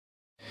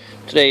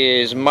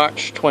Today is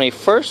March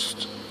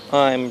 21st.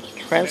 I'm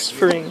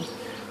transferring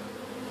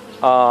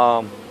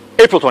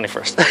April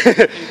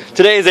 21st.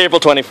 Today is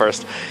April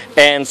 21st.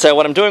 And so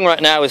what I'm doing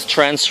right now is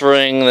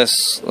transferring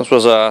this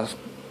was a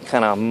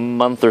kind of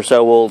month or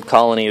so old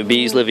colony of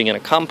bees living in a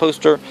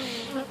composter,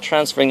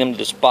 transferring them to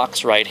this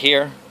box right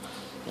here.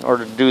 In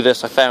order to do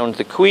this, I found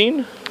the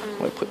queen.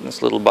 I put in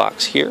this little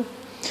box here.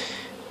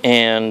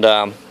 And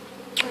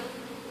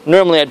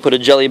normally I'd put a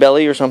jelly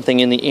belly or something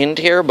in the end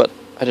here, but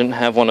I didn't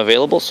have one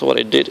available, so what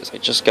I did is I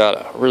just got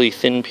a really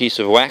thin piece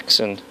of wax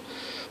and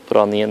put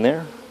on the end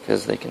there,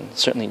 because they can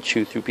certainly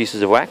chew through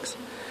pieces of wax.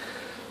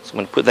 So I'm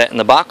going to put that in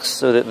the box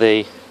so that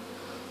they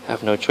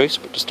have no choice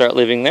but to start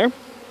living there.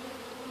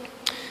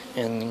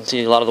 And you can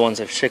see a lot of the ones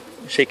I've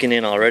shaken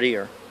in already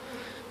are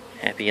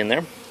happy in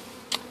there.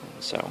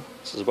 So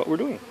this is what we're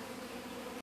doing.